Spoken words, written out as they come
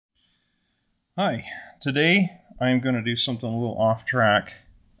Hi, today I'm going to do something a little off track.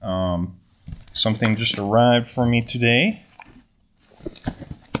 Something just arrived for me today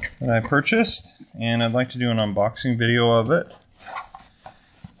that I purchased, and I'd like to do an unboxing video of it.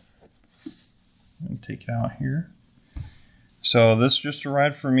 I'm going to take it out here. So this just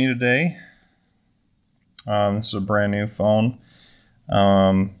arrived for me today. This is a brand new phone.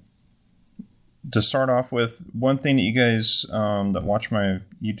 To start off with, one thing that you guys that watch my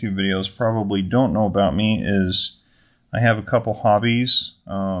YouTube videos probably don't know about me is I have a couple hobbies.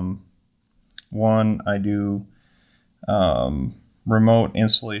 One, I do remote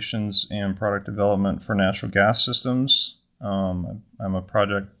installations and product development for natural gas systems. I'm a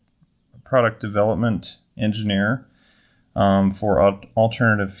product development engineer for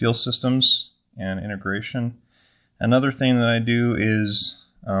alternative fuel systems and integration. Another thing that I do is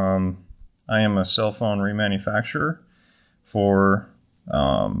I am a cell phone remanufacturer for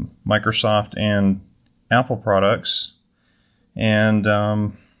Microsoft and Apple products, and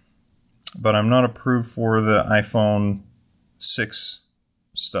but I'm not approved for the iPhone 6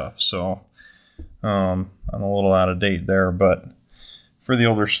 stuff, so I'm a little out of date there, but for the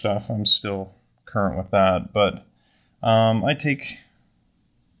older stuff I'm still current with that. But I take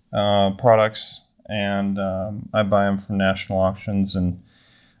products and I buy them from national auctions, and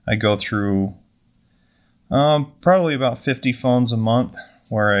I go through probably about 50 phones a month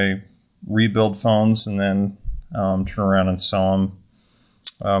where I rebuild phones and then turn around and sell them.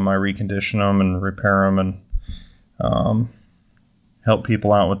 I recondition them and repair them and help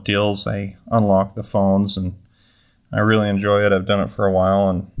people out with deals. I unlock the phones, and I really enjoy it. I've done it for a while,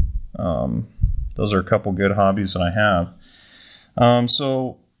 and those are a couple good hobbies that I have.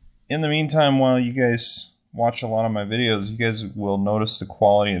 So in the meantime, while you guys watch a lot of my videos, you guys will notice the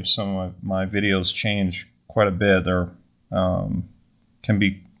quality of some of my videos change quite a bit. There can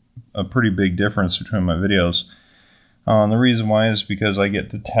be a pretty big difference between my videos. The reason why is because I get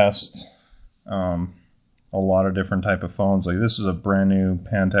to test a lot of different type of phones. Like this is a brand new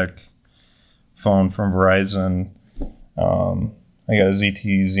Pantech phone from Verizon. I got a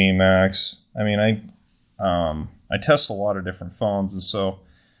ZTE Max. I mean, I test a lot of different phones, and so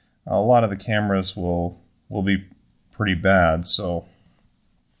a lot of the cameras will be pretty bad. So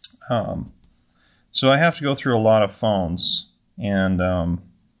so I have to go through a lot of phones, and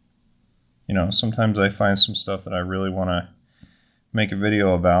you know, sometimes I find some stuff that I really want to make a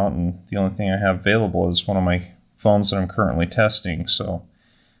video about, and the only thing I have available is one of my phones that I'm currently testing. So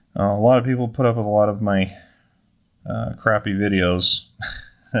a lot of people put up with a lot of my crappy videos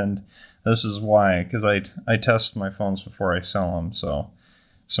and this is why, because I test my phones before I sell them, so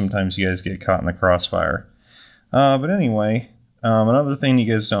sometimes you guys get caught in the crossfire. But anyway, another thing you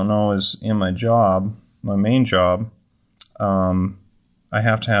guys don't know is in my job, my main job, I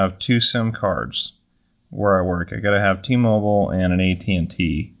have to have 2 SIM cards where I work. I got to have T-Mobile and an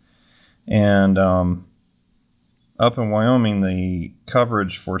AT&T. And up in Wyoming, the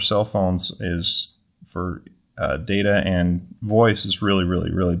coverage for cell phones is for data and voice is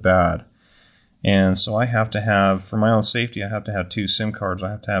really bad. And so I have to have, for my own safety, I have to have 2 SIM cards.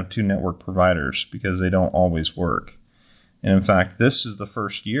 I have to have 2 network providers because they don't always work. And in fact, this is the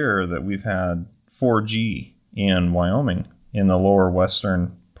first year that we've had 4G in Wyoming, in the lower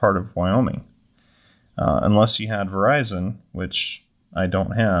western part of Wyoming. Unless you had Verizon, which I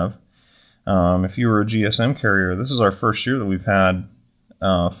don't have. If you were a GSM carrier, this is our first year that we've had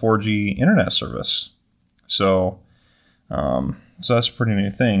 4G internet service. So, so that's a pretty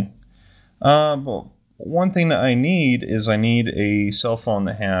neat thing. But one thing that I need is I need a cell phone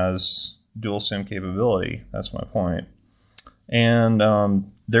that has dual SIM capability. That's my point. And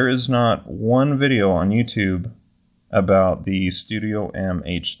there is not one video on YouTube about the Studio M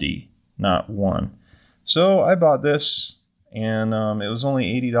HD. Not one. So I bought this, and it was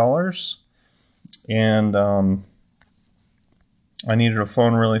only $80. And I needed a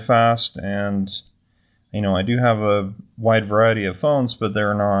phone really fast, and you know, I do have a wide variety of phones, but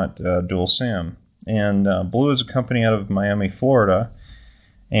they're not dual SIM. And Blu is a company out of Miami, Florida,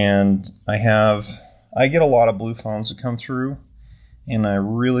 and I get a lot of Blu phones that come through, and I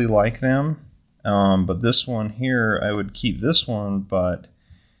really like them. But this one here, I would keep this one, but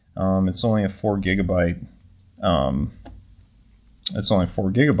it's only a 4 gigabyte. It's only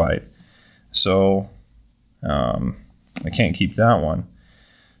 4 gigabyte, so I can't keep that one.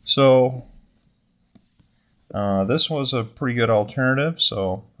 So this was a pretty good alternative,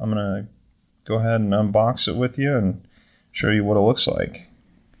 so I'm going to go ahead and unbox it with you and show you what it looks like.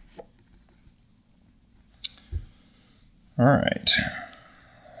 Alright,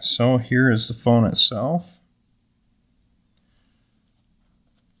 so here is the phone itself.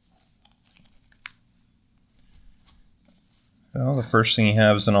 Well, the first thing you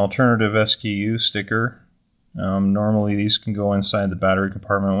have is an alternative SKU sticker. Normally these can go inside the battery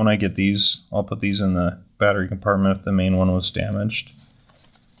compartment. When I get these, I'll put these in the battery compartment if the main one was damaged.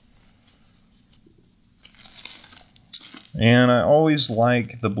 And I always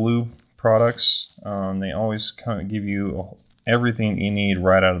like the Blu products. They always kind of give you everything you need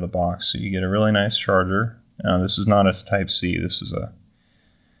right out of the box. So you get a really nice charger. This is not a Type-C. This is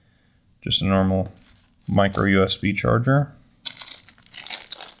just a normal micro USB charger.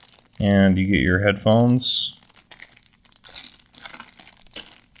 And you get your headphones.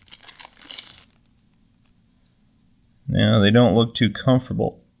 Now, they don't look too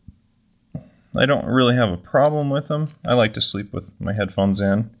comfortable. I don't really have a problem with them. I like to sleep with my headphones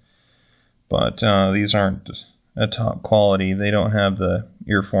in. But these aren't a top quality. They don't have the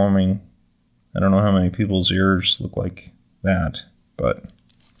ear forming. I don't know how many people's ears look like that. But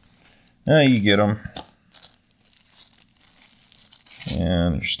you get them.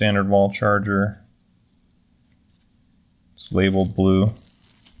 And your standard wall charger. It's labeled Blu.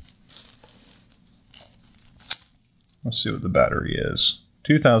 Let's see what the battery is.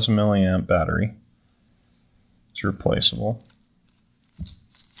 2000 milliamp battery. It's replaceable.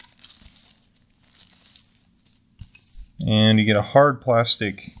 And you get a hard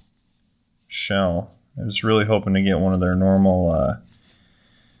plastic shell. I was really hoping to get one of their normal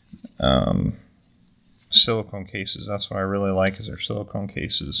silicone cases. That's what I really like, is their silicone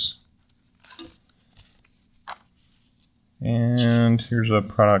cases. And here's a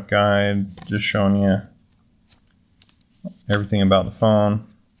product guide just showing you everything about the phone.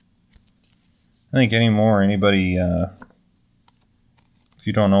 I think anybody, if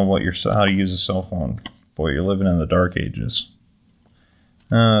you don't know how to use a cell phone, boy, you're living in the dark ages.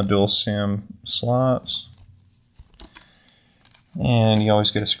 Dual SIM slots. And you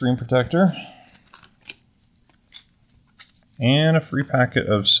always get a screen protector. And a free packet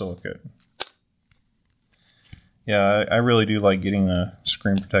of silicate. Yeah, I really do like getting a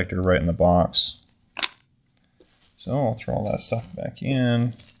screen protector right in the box. So I'll throw all that stuff back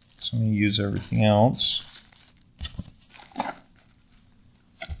in. So I'm going to use everything else.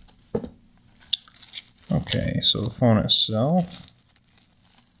 Okay, so the phone itself.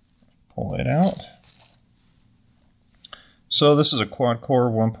 Pull it out. So this is a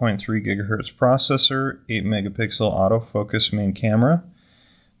quad-core 1.3 gigahertz processor, 8 megapixel autofocus main camera,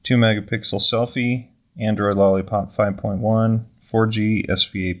 2 megapixel selfie, Android Lollipop 5.1, 4G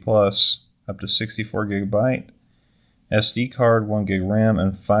SPA+, up to 64 gigabyte, SD card, 1 gig RAM,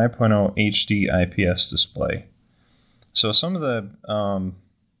 and 5.0 HD IPS display. So some of the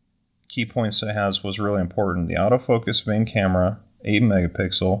key points that it has was really important. The autofocus main camera, 8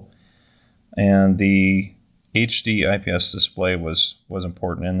 megapixel, and the HD IPS display was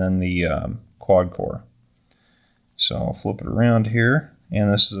important, and then the quad core. So I'll flip it around here, and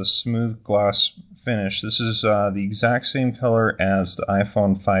this is a smooth gloss finish. This is the exact same color as the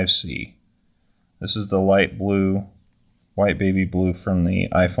iPhone 5C. This is the light blue, white baby blue from the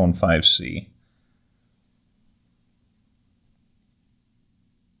iPhone 5C.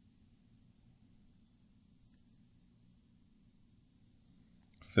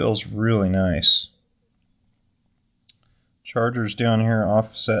 Feels really nice. Charger's down here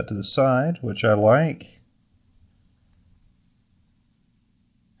offset to the side, which I like.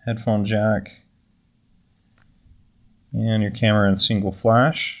 Headphone jack. And your camera in single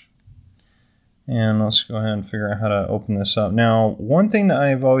flash. And let's go ahead and figure out how to open this up. Now, one thing that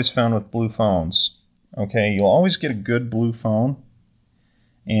I've always found with Blu phones, okay, you'll always get a good Blu phone,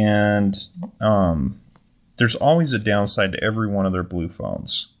 and there's always a downside to every one of their Blu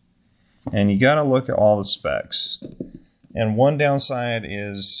phones. And you got to look at all the specs. And one downside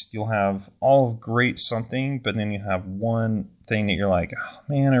is you'll have all of great something, but then you have one thing that you're like, oh,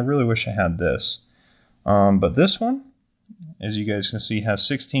 man, I really wish I had this. But this one, as you guys can see, has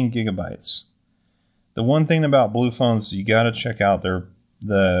 16 gigabytes. The one thing about Blu phones, you got to check out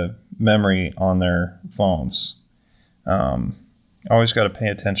the memory on their phones. Always got to pay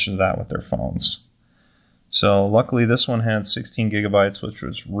attention to that with their phones. So luckily this one had 16 gigabytes, which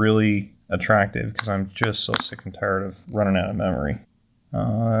was really attractive because I'm just so sick and tired of running out of memory.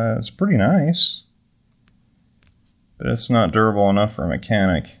 It's pretty nice, but it's not durable enough for a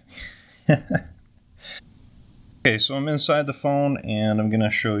mechanic. Okay, so I'm inside the phone and I'm going to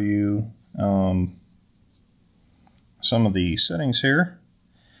show you some of the settings here.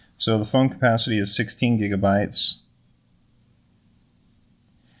 So the phone capacity is 16 gigabytes.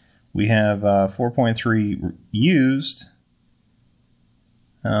 We have 4.3 used,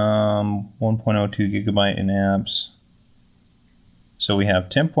 1.02 gigabyte in apps. So we have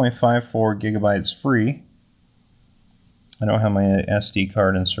 10.54 gigabytes free, I don't have my SD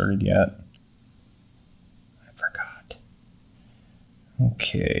card inserted yet. I forgot.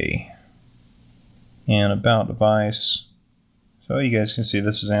 Okay. And about device. So you guys can see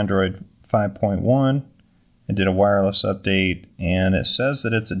this is Android 5.1. It did a wireless update, and it says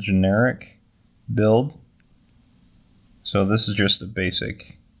that it's a generic build. So this is just a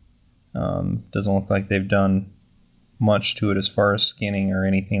basic. Doesn't look like they've done much to it as far as skinning or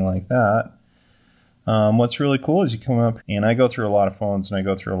anything like that. What's really cool is you come up, and I go through a lot of phones, and I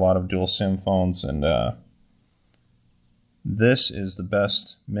go through a lot of dual SIM phones, and this is the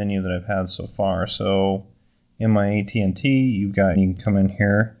best menu that I've had so far. So in my AT&T, you can come in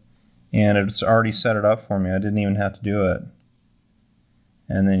here, and it's already set it up for me. I didn't even have to do it.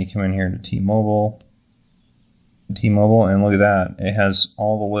 And then you come in here to T-Mobile, and look at that. It has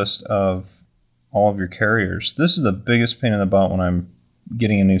all the list of all of your carriers. This is the biggest pain in the butt when I'm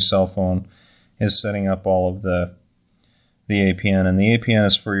getting a new cell phone, is setting up all of the APN. And the APN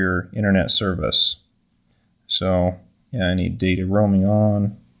is for your internet service. So, yeah, I need data roaming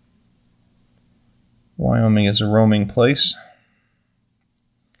on. Wyoming is a roaming place.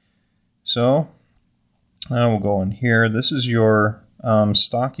 So, I will go in here. This is your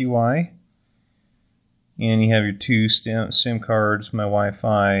stock UI. And you have your two SIM cards, my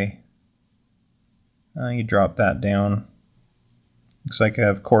Wi-Fi. You drop that down. Looks like,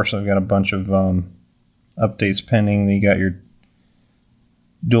 of course, I've got a bunch of updates pending. You got your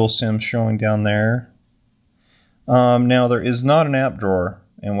dual SIM showing down there. Now, there is not an app drawer.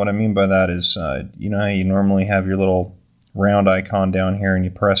 And what I mean by that is, you know how you normally have your little round icon down here and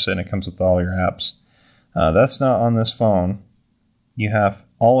you press it and it comes with all your apps. That's not on this phone. You have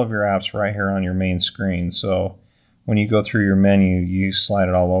all of your apps right here on your main screen. So when you go through your menu, you slide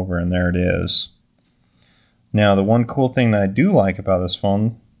it all over and there it is. Now, the one cool thing that I do like about this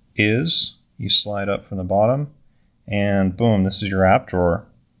phone is you slide up from the bottom and boom, this is your app drawer.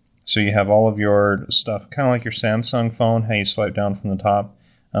 So you have all of your stuff, kind of like your Samsung phone, how you swipe down from the top.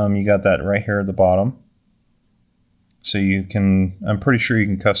 You got that right here at the bottom. So you can, I'm pretty sure you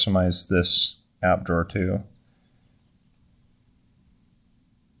can customize this app drawer too.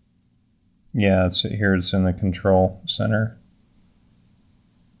 Yeah, it's here, it's in the control center.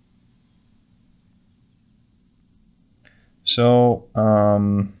 So,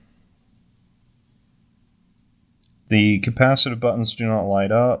 the capacitive buttons do not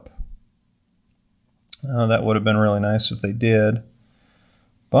light up. That would have been really nice if they did.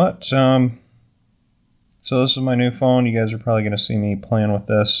 But, so this is my new phone. You guys are probably going to see me playing with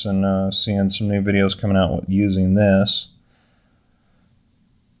this and seeing some new videos coming out using this.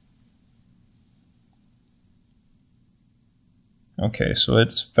 Okay, so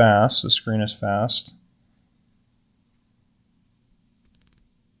it's fast. The screen is fast.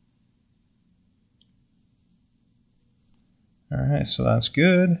 Alright, so that's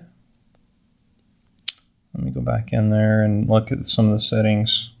good. Let me go back in there and look at some of the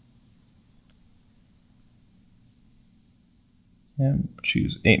settings. And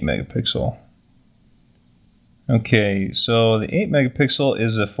choose 8 megapixel. Okay, so the 8 megapixel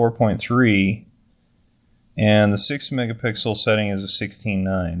is a 4.3, and the 6 megapixel setting is a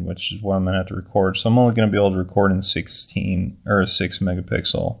 16:9, which is what I'm going to have to record. So I'm only going to be able to record in 16 or 6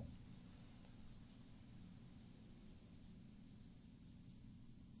 megapixel.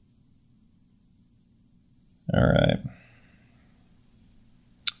 Alright.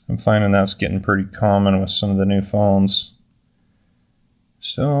 I'm finding that's getting pretty common with some of the new phones.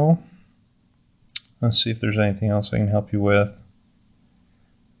 So, let's see if there's anything else I can help you with.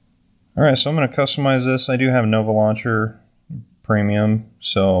 Alright, so I'm going to customize this. I do have Nova Launcher Premium,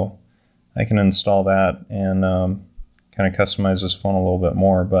 so I can install that and kind of customize this phone a little bit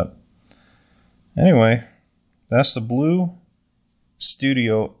more. But anyway, that's the Blu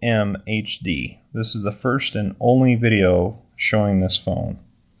Studio M HD. This is the first and only video showing this phone.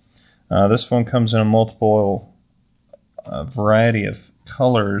 This phone comes in a multiple variety of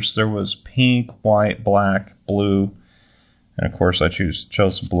colors. There was pink, white, black, blue, and of course I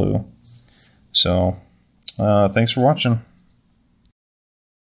chose blue. So thanks for watching.